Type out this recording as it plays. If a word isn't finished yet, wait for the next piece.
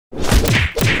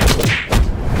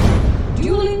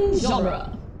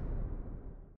genre.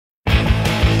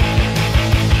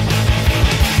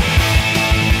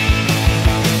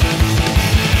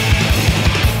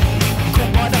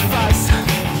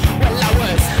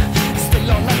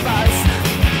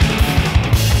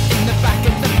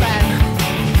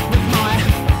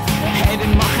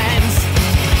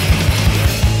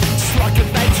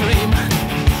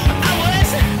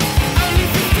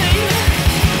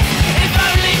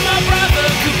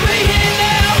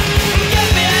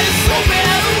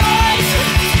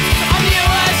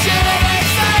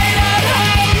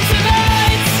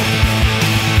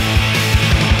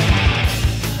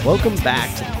 Welcome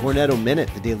back to the Cornetto Minute,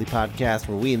 the daily podcast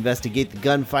where we investigate the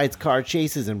gunfights, car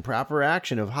chases, and proper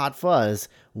action of Hot Fuzz,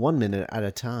 1 minute at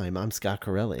a time. I'm Scott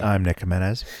Corelli. I'm Nick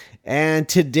Jimenez. And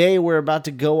today we're about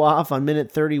to go off on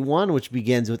minute 31, which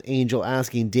begins with Angel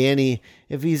asking Danny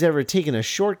if he's ever taken a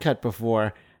shortcut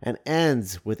before, and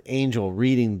ends with Angel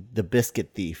reading the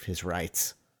biscuit thief his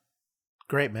rights.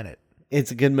 Great minute.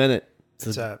 It's a good minute.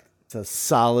 It's a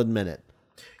solid minute.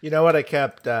 You know what I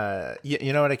kept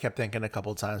thinking a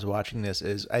couple times watching this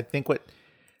is I think what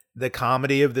the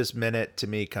comedy of this minute to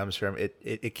me comes from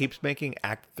it keeps making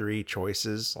Act 3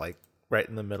 choices like right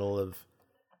in the middle of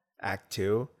Act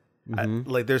 2. Mm-hmm.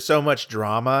 Like there's so much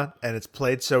drama and it's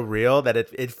played so real that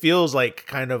it feels like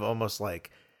kind of almost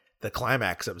like the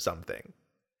climax of something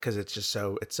because it's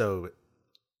so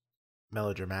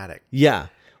melodramatic. Yeah.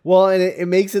 Well, and it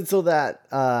makes it so that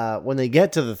when they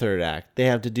get to the third act, they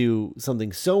have to do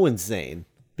something so insane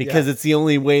because it's the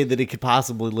only way that it could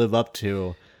possibly live up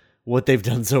to what they've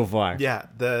done so far. Yeah,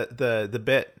 the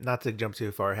bit, not to jump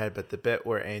too far ahead, but the bit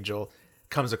where Angel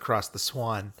comes across the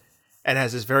swan and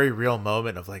has this very real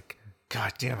moment of like,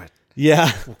 God damn it.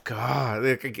 Yeah. Oh, God.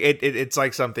 It's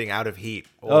like something out of Heat.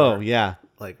 Or, yeah.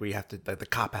 Like we have to, like the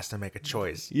cop has to make a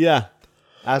choice. Yeah.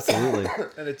 Absolutely.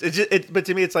 And but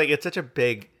to me, it's like, it's such a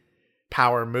big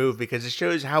power move because it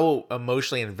shows how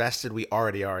emotionally invested we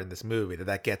already are in this movie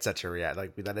that gets such a react.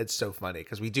 Like that it's so funny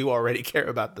because we do already care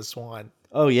about the swan.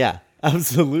 Oh yeah,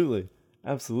 absolutely.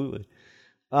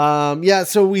 Yeah.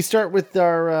 So we start with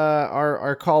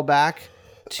our callback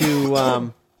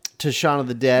to Shaun of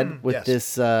the Dead with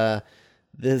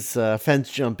this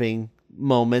fence jumping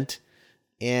moment.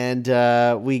 And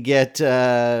we get,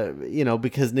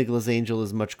 because Nicholas Angel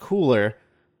is much cooler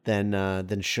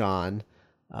than Shaun,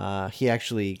 he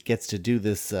actually gets to do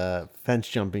this fence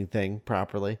jumping thing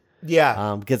properly.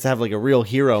 Yeah. Gets to have like a real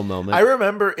hero moment. I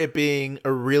remember it being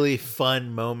a really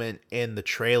fun moment in the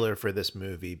trailer for this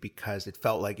movie because it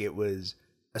felt like it was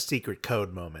a secret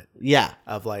code moment. Yeah.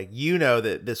 Of like,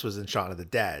 that this was in Shaun of the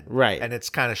Dead. Right. And it's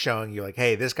kind of showing you like,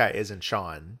 hey, this guy isn't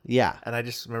Shaun. Yeah. And I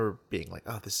just remember being like,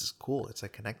 oh, this is cool. It's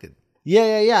like connected.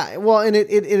 Yeah. Well, and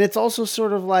it's also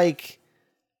sort of like,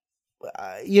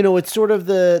 it's sort of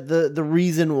the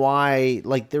reason why,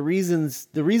 like the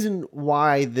reason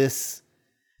why these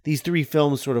three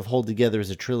films sort of hold together as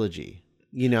a trilogy,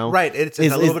 Right. It's a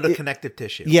little bit of connective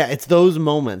tissue. Yeah. It's those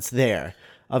moments there.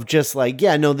 Of just like,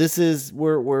 this is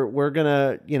we're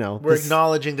gonna we're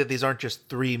acknowledging that these aren't just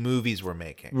three movies we're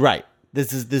making. Right.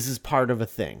 This is part of a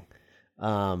thing,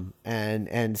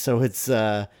 and so it's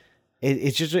a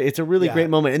really great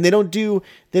moment. And they don't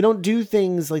do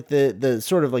things like the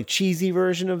sort of like cheesy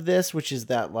version of this, which is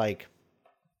that like,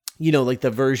 like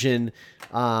the version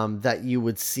that you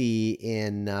would see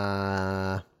in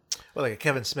like a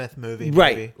Kevin Smith movie,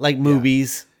 right? maybe. Like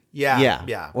movies.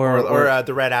 Yeah. Or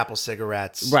the Red Apple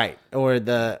cigarettes. Right. Or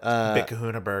the Big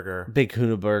Kahuna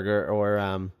Burger.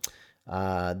 Or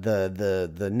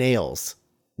the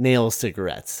nail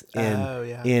cigarettes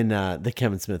in the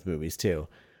Kevin Smith movies too.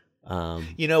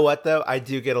 You know what though? I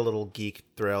do get a little geek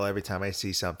thrill every time I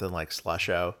see something like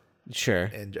Slusho. Sure.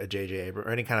 And a J.J. Abrams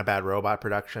or any kind of Bad Robot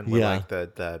production where like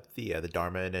the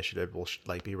Dharma Initiative will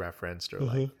like be referenced or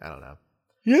like I don't know.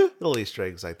 Yeah. Little Easter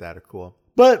eggs like that are cool.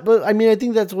 But I mean, I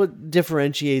think that's what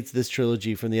differentiates this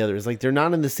trilogy from the others. Like, they're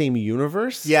not in the same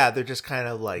universe. Yeah, they're just kind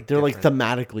of like they're different. like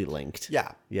thematically linked.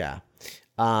 Yeah.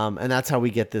 And that's how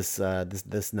we get this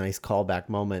this nice callback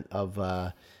moment of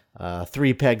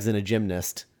 3 pegs and a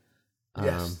gymnast.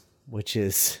 Which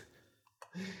is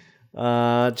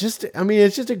it's just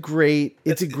a great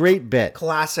bit.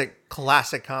 Classic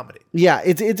comedy. Yeah,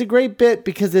 it's a great bit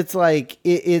because it's like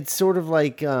it's sort of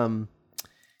like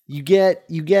you get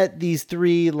these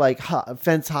 3 like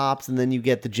fence hops, and then you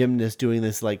get the gymnast doing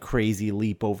this like crazy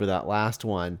leap over that last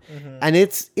one. Mm-hmm. And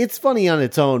it's funny on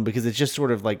its own because it's just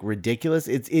sort of like ridiculous.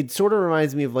 It sort of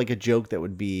reminds me of like a joke that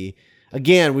would be,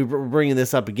 again, we're bringing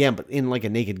this up again, but in like a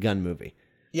Naked Gun movie.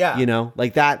 Yeah. You know,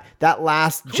 like that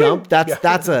last jump,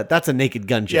 that's a naked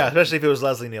gun jump. Yeah, especially if it was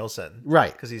Leslie Nielsen.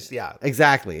 Right. Because he's,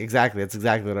 Exactly. That's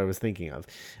exactly what I was thinking of.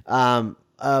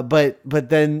 But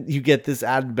then you get this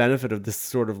added benefit of this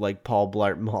sort of like Paul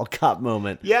Blart Mall Cop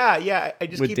moment. Yeah. I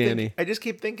just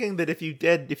keep thinking that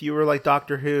if you were like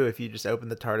Doctor Who, if you just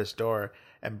opened the TARDIS door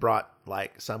and brought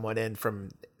like someone in from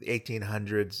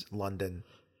 1800s London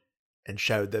and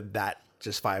showed them that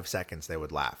just 5 seconds, they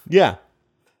would laugh. Yeah.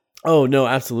 Oh no,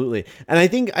 absolutely. And I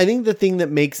think the thing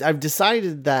that I've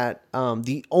decided that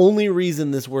the only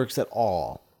reason this works at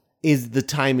all is the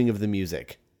timing of the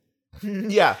music.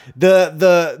 Yeah.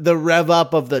 The rev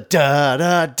up of the da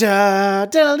da da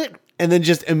da, and then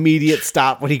just immediate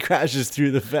stop when he crashes through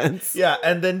the fence. Yeah,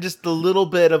 and then just a little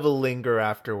bit of a linger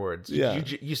afterwards. Yeah.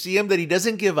 You see him that he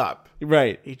doesn't give up.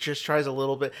 Right. He just tries a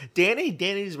little bit.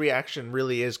 Danny's reaction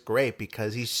really is great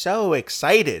because he's so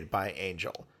excited by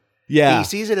Angel. Yeah. He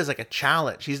sees it as like a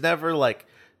challenge. He's never like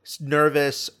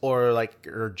nervous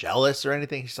or jealous or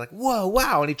anything. He's like, whoa,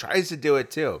 wow. And he tries to do it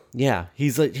too. Yeah.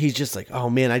 He's just like, oh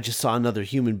man, I just saw another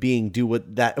human being do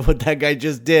what that guy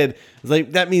just did. It's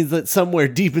like, that means that somewhere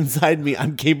deep inside me,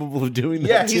 I'm capable of doing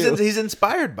that too. Yeah, he's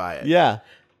inspired by it. Yeah.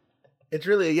 It's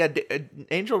really,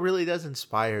 Angel really does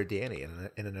inspire Danny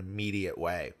in an immediate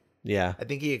way. Yeah. I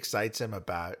think he excites him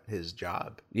about his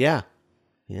job. Yeah.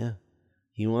 Yeah.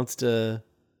 He wants to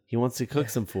cook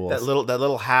some fools. That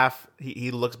little half,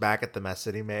 he looks back at the mess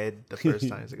that he made the first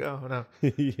time. He's like, oh no.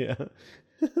 Yeah.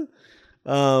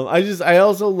 I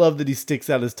also love that he sticks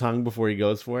out his tongue before he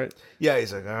goes for it. Yeah,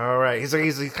 he's like, all right. He's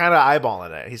kind of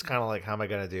eyeballing it. He's kind of like, how am I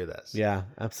going to do this? Yeah,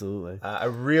 absolutely. I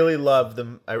really love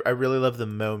the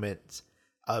moment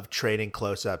of trading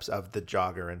close-ups of the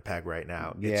Jogger and Peg right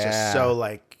now. It's just so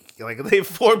like they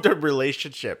formed a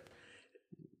relationship.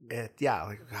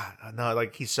 God, no,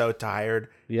 like he's so tired.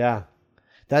 Yeah.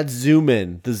 That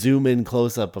the zoom in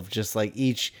close up of just like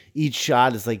each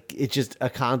shot is like, it's just a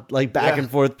back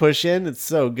and forth push in. It's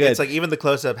so good. It's like even the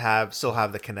close up still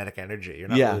have the kinetic energy. You're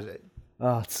not losing.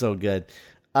 Oh, it's so good.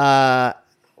 What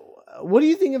do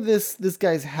you think of this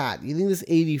guy's hat? You think this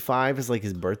 85 is like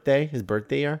his birthday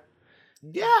year?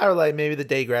 Yeah, or like maybe the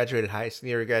day he graduated high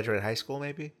school,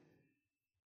 maybe.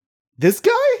 This guy?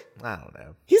 I don't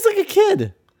know. He's like a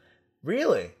kid.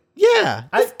 Really? Yeah.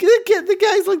 The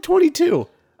guy's like 22.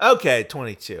 Okay,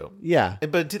 22. Yeah.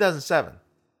 But in 2007.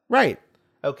 Right.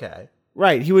 Okay.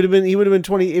 Right. He would have been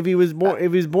 20 if he was born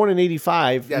in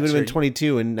 85, he would have been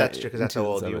 22 and that's true, because that's how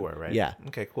old you were, right? Yeah.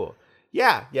 Okay, cool.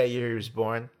 Yeah, year he was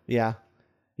born. Yeah.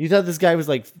 You thought this guy was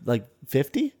like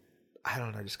 50? I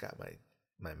don't know, I just got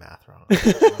my math wrong.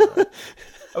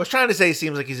 I was trying to say he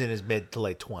seems like he's in his mid to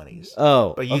late 20s.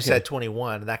 Oh. But you said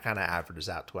 21, and that kind of averages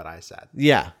out to what I said.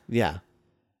 Yeah. Yeah.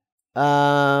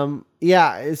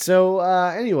 Yeah. So,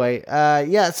 anyway,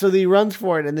 so he runs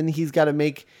for it, and then he's got to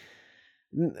make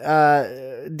Angel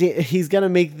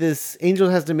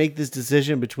has to make this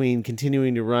decision between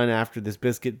continuing to run after this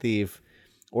biscuit thief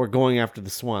or going after the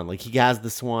swan. Like, he has the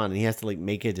swan, and he has to like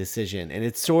make a decision, and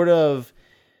it's sort of,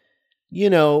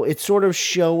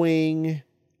 showing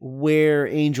where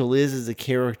Angel is as a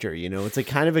character. It's like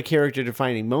kind of a character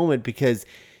defining moment, because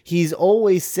he's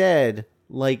always said,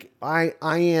 like, I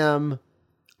am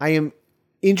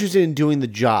interested in doing the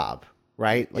job,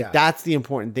 right? Like, that's the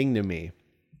important thing to me.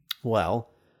 Well,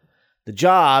 the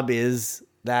job is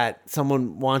that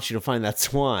someone wants you to find that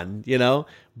swan,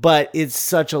 but it's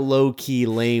such a low key,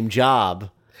 lame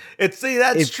job. That's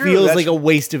true. It feels like a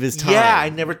waste of his time. Yeah, I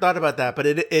never thought about that, but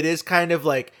it is kind of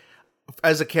like,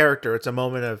 as a character, it's a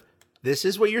moment of, this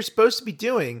is what you're supposed to be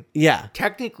doing. Yeah.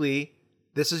 Technically,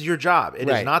 this is your job. It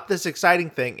is not this exciting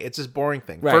thing. It's this boring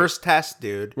thing. Right. First test,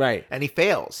 dude. Right. And he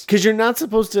fails. Because you're not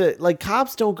supposed to, like,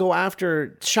 cops don't go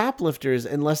after shoplifters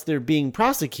unless they're being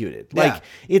prosecuted. Yeah. Like,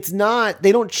 it's not,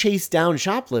 they don't chase down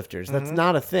shoplifters. That's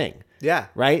not a thing. Yeah.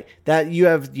 Right? That you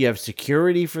have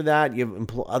security for that. You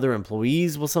have other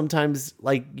employees will sometimes,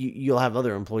 like, you'll have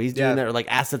other employees doing that, or like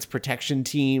assets protection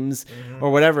teams or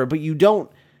whatever. But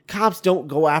cops don't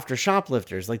go after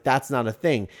shoplifters. Like, that's not a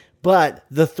thing. But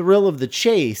the thrill of the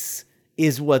chase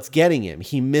is what's getting him.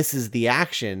 He misses the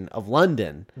action of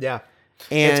London. Yeah.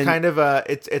 And it's kind of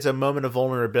it's a moment of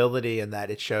vulnerability in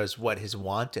that it shows what his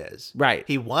want is. Right.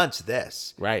 He wants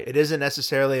this. Right. It isn't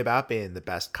necessarily about being the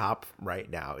best cop right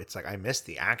now. It's like, I miss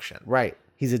the action. Right.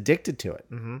 He's addicted to it.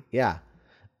 Mm-hmm. Yeah.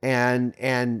 And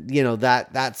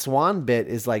that swan bit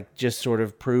is like just sort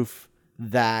of proof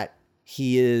that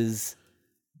he is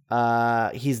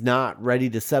he's not ready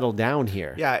to settle down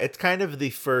here. Yeah, it's kind of the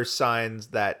first signs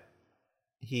that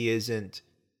he isn't.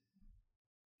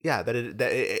 Yeah, that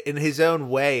in his own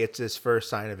way, it's his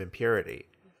first sign of impurity.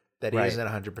 that he isn't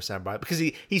 100% by, because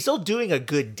he's still doing a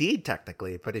good deed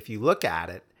technically, but if you look at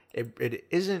it, it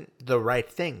isn't the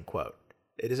right thing, quote.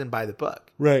 It isn't by the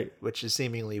book. Right. Which is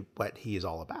seemingly what he is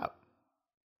all about.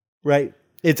 Right.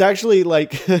 It's actually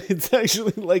like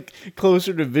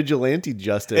closer to vigilante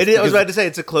justice. I was about to say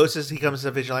it's the closest he comes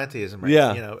to vigilanteism, right?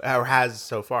 Yeah. Or has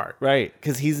so far. Right.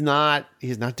 Because he's not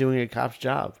doing a cop's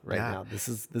job now. This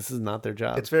is not their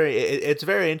job. It's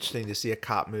very interesting to see a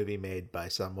cop movie made by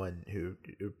someone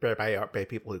by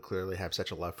people who clearly have such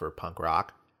a love for punk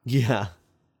rock. Yeah.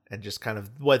 And just kind of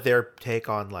what their take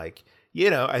on, like,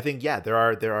 I think there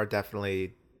are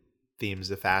definitely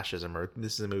themes of fascism, or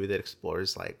this is a movie that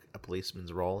explores like a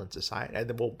policeman's role in society. And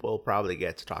then we'll probably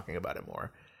get to talking about it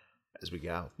more as we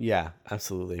go. Yeah,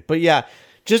 absolutely. But yeah,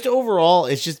 just overall,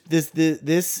 it's just this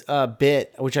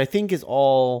bit, which I think is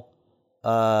all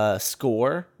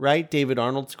score, right? David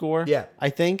Arnold score. Yeah, I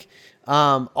think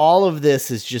all of this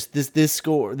is just this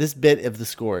score. This bit of the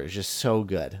score is just so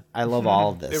good. I love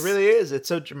all of this. It really is. It's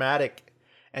so dramatic.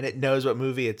 And it knows what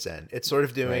movie it's in. It's sort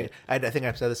of doing. Right. I think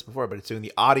I've said this before, but it's doing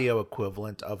the audio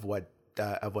equivalent of what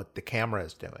the camera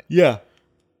is doing. Yeah.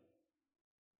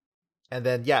 And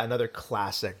then another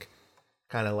classic,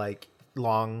 kind of like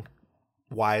long,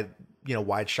 wide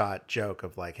shot joke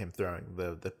of like him throwing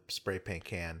the spray paint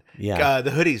can. Yeah.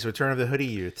 The hoodies, Return of the Hoodie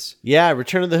Youths. Yeah,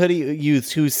 Return of the Hoodie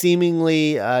Youths, who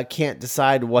seemingly can't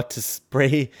decide what to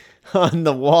spray on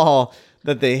the wall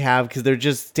that they have, because they're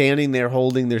just standing there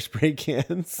holding their spray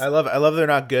cans. I love they're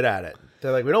not good at it.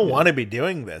 They're like, we don't want to be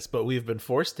doing this, but we've been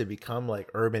forced to become like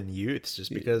urban youths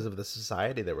just because of the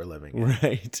society that we're living in.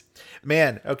 Right.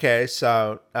 Man, okay,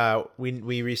 so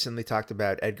we recently talked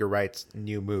about Edgar Wright's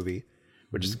new movie,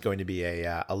 which is going to be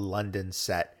a London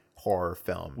set horror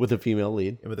film. With a female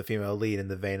lead. With a female lead in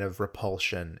the vein of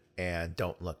Repulsion and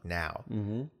Don't Look Now.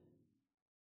 Mm-hmm.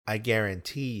 I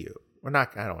guarantee you, I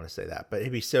don't want to say that, but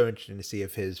it'd be so interesting to see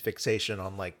if his fixation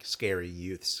on like scary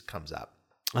youths comes up.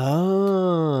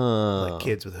 Oh. Like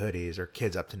kids with hoodies, or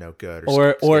kids up to no good.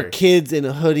 Or kids in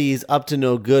hoodies up to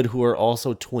no good who are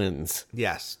also twins.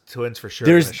 Yes, twins for sure.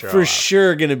 There's for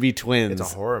sure going to be twins.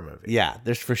 It's a horror movie. Yeah,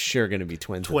 there's for sure going to be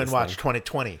twins. Twin Watch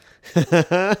 2020.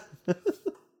 God,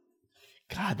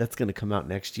 that's going to come out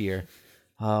next year.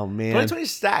 Oh, man. 2020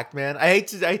 is stacked, man. I hate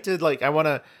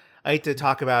to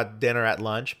talk about dinner at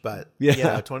lunch, but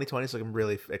 2020 is looking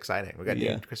really exciting. We got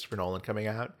new Christopher Nolan coming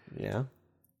out. Yeah.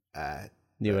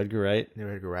 New Edgar Wright.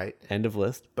 End of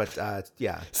list. But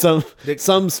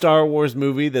some Star Wars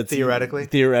movie that's theoretically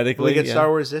we get Star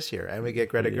Wars this year, and we get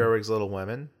Greta Gerwig's Little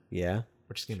Women. Yeah,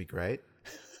 which is gonna be great.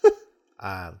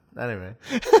 Anyway,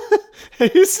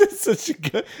 this is such a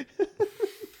good.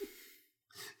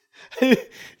 This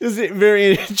is a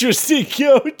very interesting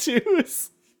go-to.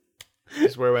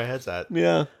 That's where my head's at.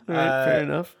 Yeah, all right, fair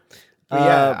enough.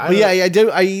 I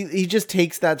do. He just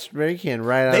takes that spray can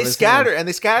right out of his hand.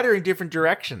 They scatter in different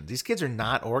directions. These kids are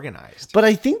not organized. But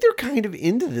I think they're kind of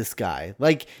into this guy.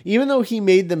 Like, even though he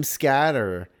made them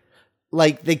scatter,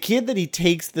 like the kid that he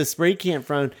takes the spray can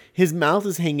from, his mouth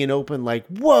is hanging open like,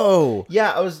 whoa.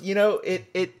 Yeah,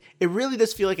 it really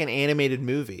does feel like an animated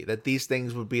movie, that these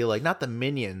things would be like, not the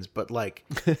Minions, but like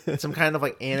some kind of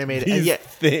like animated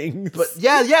things. But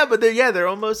but they're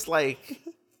almost like,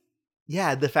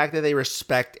 the fact that they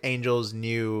respect Angel's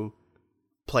new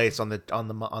place on the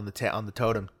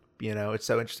totem, it's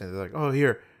so interesting. They're like, oh,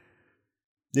 here.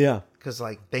 Yeah. Because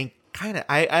like they kind of,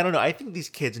 I don't know. I think these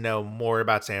kids know more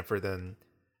about Sanford than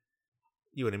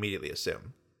you would immediately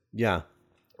assume. Yeah.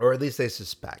 Or at least they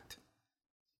suspect.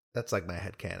 That's like my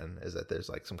headcanon, is that there's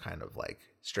like some kind of like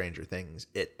Stranger Things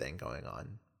thing going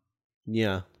on.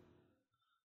 Yeah.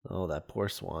 Oh, that poor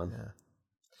swan. Yeah.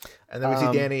 And then we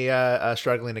see Danny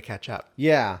struggling to catch up.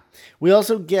 Yeah. We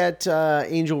also get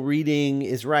Angel reading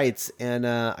his rights, and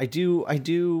I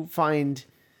do find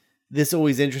this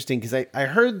always interesting, because I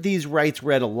heard these rights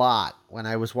read a lot when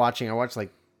I was watching. I watched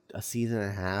like a season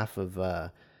and a half of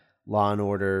Law and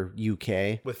Order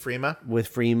UK with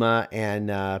Freema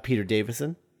and Peter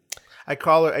Davison. I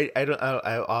call her.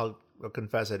 I'll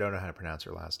confess I don't know how to pronounce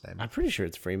her last name. I'm pretty sure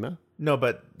it's Freema. No,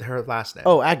 but her last name.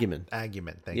 Oh, Agyeman.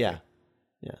 Thank you. Yeah.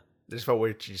 I just felt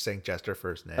weird she's saying just her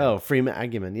first name. Oh, Freema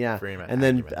Agyeman, yeah. And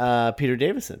then Peter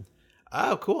Davison.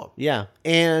 Oh, cool. Yeah.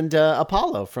 And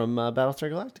Apollo from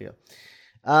Battlestar Galactica.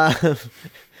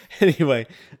 Anyway,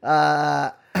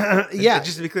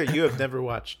 Just to be clear, you have never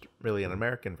watched really an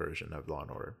American version of Law &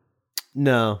 Order.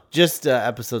 No, just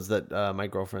episodes that my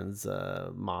girlfriend's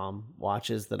mom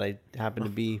watches that I happen to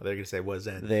be They're going to say was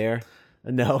in. There.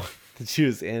 No, that she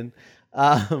was in.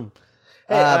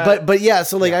 But yeah,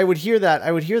 so like I would hear that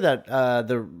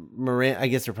the Miranda, I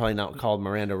guess they're probably not called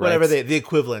Miranda rights. Whatever the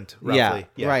equivalent, roughly.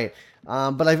 Yeah, right.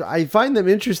 But I find them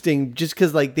interesting just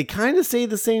because like they kind of say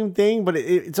the same thing, but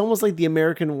it's almost like the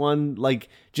American one like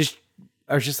just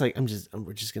are just like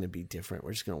we're just gonna be different.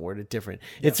 We're just gonna word it different.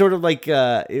 Yeah. It's sort of like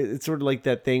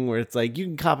that thing where it's like you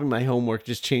can copy my homework,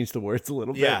 just change the words a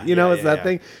little bit. It's that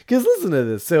thing. Because listen to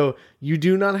this. So you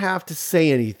do not have to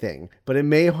say anything, but it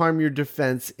may harm your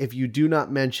defense if you do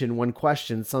not mention when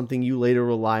questioned something you later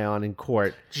rely on in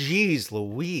court. Jeez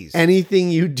Louise. Anything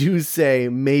you do say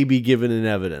may be given in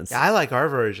evidence. Yeah, I like our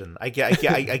version. I get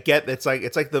it's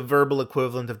like the verbal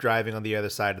equivalent of driving on the other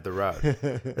side of the road.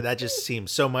 But that just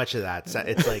seems so much of that.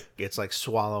 It's like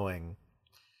swallowing.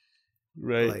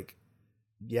 Right. Like,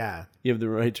 yeah. You have the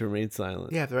right to remain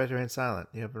silent. You have the right to remain silent.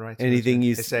 You have the right to anything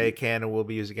you say can and will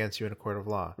be used against you in a court of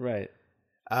law. Right.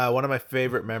 One of my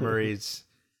favorite memories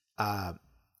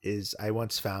is I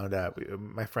once found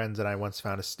my friends and I once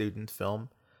found a student film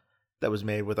that was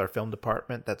made with our film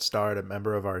department that starred a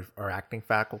member of our acting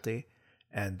faculty,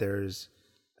 and there's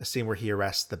a scene where he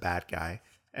arrests the bad guy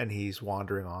and he's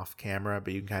wandering off camera,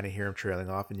 but you can kind of hear him trailing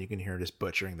off and you can hear him just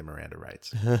butchering the Miranda rights.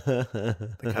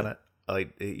 They kind of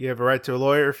like, you have a right to a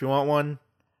lawyer if you want one.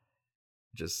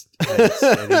 It used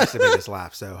to make us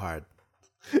laugh so hard.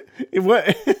 It's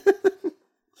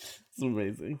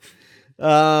amazing.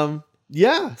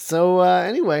 Yeah. So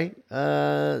anyway,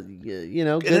 Get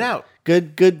it out.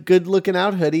 Good looking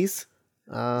out hoodies.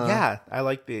 Yeah, I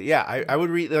like I would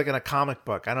read like in a comic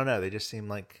book. I don't know. They just seem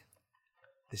like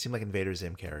Invader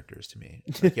Zim characters to me,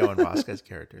 like Johan Vasquez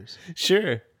characters.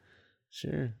 Sure.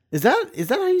 Is that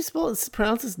how you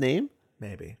pronounce his name?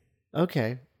 Maybe.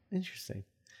 Okay. Interesting.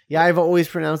 Yeah, I've always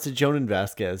pronounced it Jonan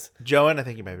Vasquez. Joan, I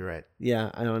think you might be right. Yeah,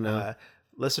 I don't know.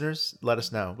 Listeners, let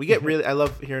us know. We get I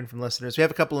love hearing from listeners. We have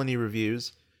a couple of new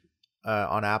reviews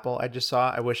on Apple. I just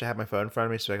saw. I wish I had my phone in front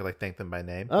of me so I could like thank them by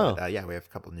name. Oh, but, yeah, we have a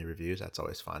couple of new reviews. That's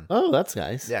always fun. Oh, that's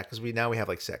nice. Yeah, because we have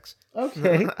like 6.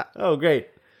 Okay. Oh, great.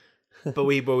 but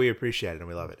we appreciate it and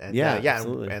we love it. And yeah,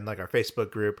 absolutely. And like our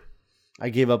Facebook group. I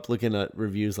gave up looking at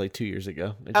reviews like 2 years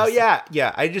ago.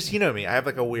 Yeah. I just, me. I have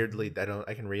like a weird lead.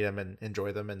 I can read them and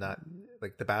enjoy them, and not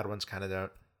like the bad ones kind of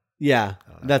don't. Yeah,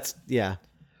 that's yeah.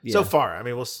 So far, I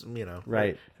mean, we'll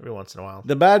right every once in a while.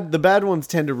 The bad ones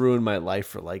tend to ruin my life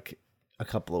for like a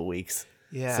couple of weeks.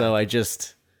 Yeah. So I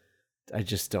just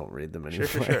don't read them anymore.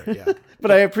 Sure. Yeah.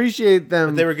 But I appreciate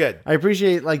them. But they were good. I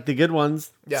appreciate like the good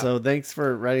ones. Yeah. So thanks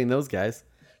for writing those guys.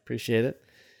 Appreciate it.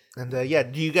 And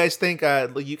do you guys think,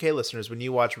 UK listeners, when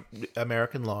you watch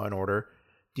American Law and Order,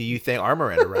 do you think our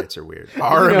Miranda rights are weird?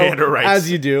 Miranda rights,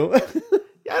 as you do.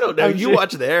 I don't know. You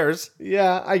watch theirs.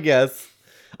 Yeah, I guess.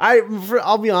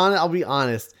 I'll be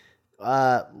honest.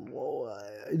 There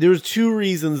was 2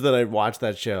 reasons that I watched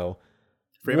that show.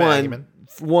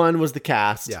 One was the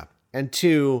cast. Yeah. And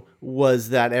 2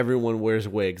 was that everyone wears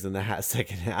wigs in the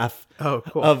second half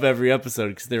of every episode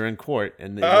because they're in court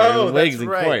and they wear wigs in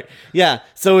right. court. Yeah,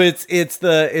 so it's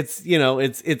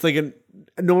like a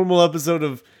normal episode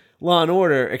of Law and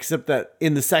Order, except that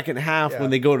in the second half when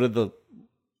they go to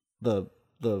the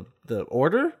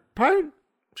order part.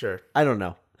 Sure, I don't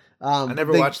know. I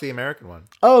never watched the American one.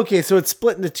 Oh, okay. So it's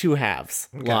split into 2 halves,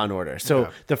 Law and Order. So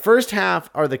the first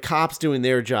half are the cops doing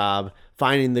their job,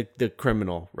 finding the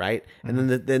criminal, right? Mm-hmm.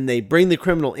 And then they bring the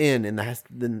criminal in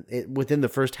within the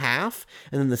first half.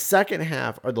 And then the second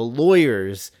half are the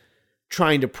lawyers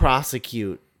trying to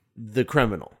prosecute the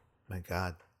criminal. My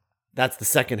God. That's the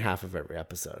second half of every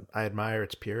episode. I admire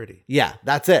its purity. Yeah,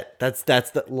 that's it. That's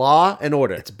the Law and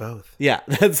Order. It's both. Yeah,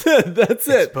 that's it. That's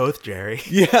it. It's both, Jerry.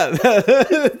 Yeah,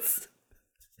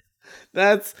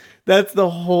 that's the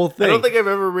whole thing. I don't think I've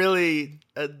ever really.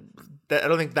 I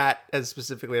don't think that has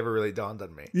specifically ever really dawned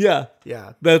on me. Yeah,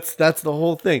 that's the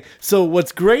whole thing. So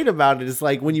what's great about it is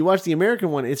like when you watch the American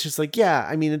one, it's just like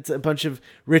it's a bunch of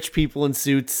rich people in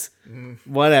suits,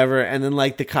 whatever, and then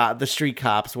like the street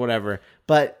cops, whatever.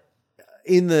 But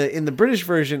in the British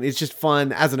version, it's just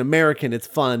fun. As an American, it's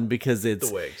fun because it's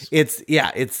the wigs.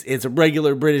 It's a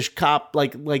regular British cop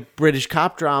like British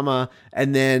cop drama,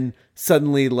 and then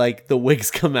suddenly like the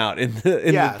wigs come out in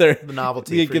the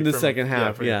novelty in the second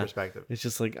half. From your perspective. It's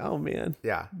just like, oh man,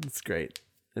 yeah, it's great.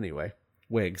 Anyway,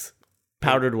 wigs,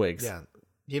 powdered wigs. Yeah,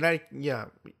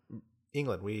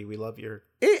 England. We love your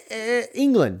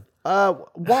England.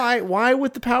 Why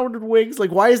with the powdered wigs?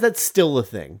 Like, why is that still a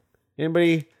thing?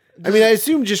 Anybody? I mean, I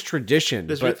assume just tradition.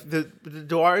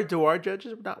 Do our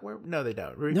judges not wear? No, they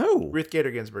don't. Ruth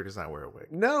Gator Ginsburg does not wear a wig.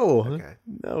 No. Okay.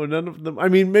 No, none of them. I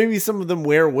mean, maybe some of them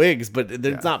wear wigs, but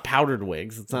it's not powdered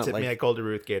wigs. It's not like I called her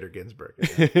Ruth Gator Ginsburg.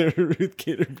 Ruth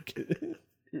Gator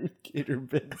Gator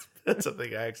Binsberg. That's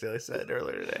something I accidentally said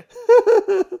earlier today.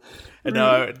 And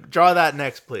no, draw that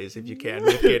next, please, if you can.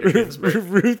 Ruth Gator Binsberg.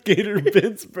 Ruth Gator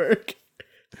Binsberg.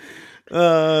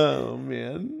 Oh,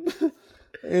 man.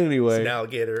 Anyway, it's an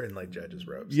alligator in like judge's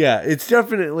robes. Yeah, it's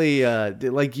definitely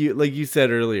like you said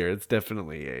earlier. It's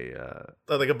definitely a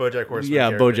like a BoJack Horseman. Yeah,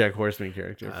 character. BoJack Horseman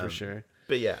character for sure.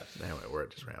 But yeah, anyway, we're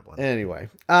just rambling. Anyway,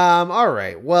 all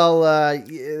right. Well,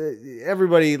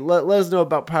 everybody, let us know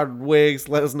about powdered wigs.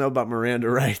 Let us know about Miranda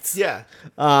rights. Yeah.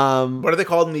 What are they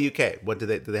called in the UK? What do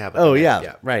they have? Oh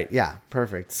yeah, right. Yeah,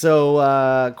 perfect. So,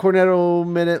 Cornetto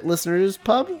Minute Listeners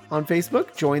Pub on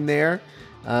Facebook. Join there.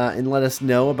 And let us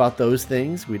know about those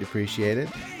things. We'd appreciate it.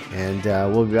 And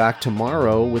we'll be back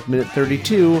tomorrow with Minute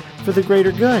 32 for the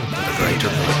greater good. The greater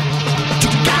good.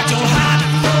 Got your heart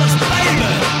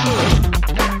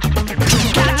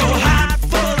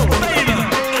full of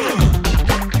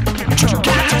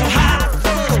baby.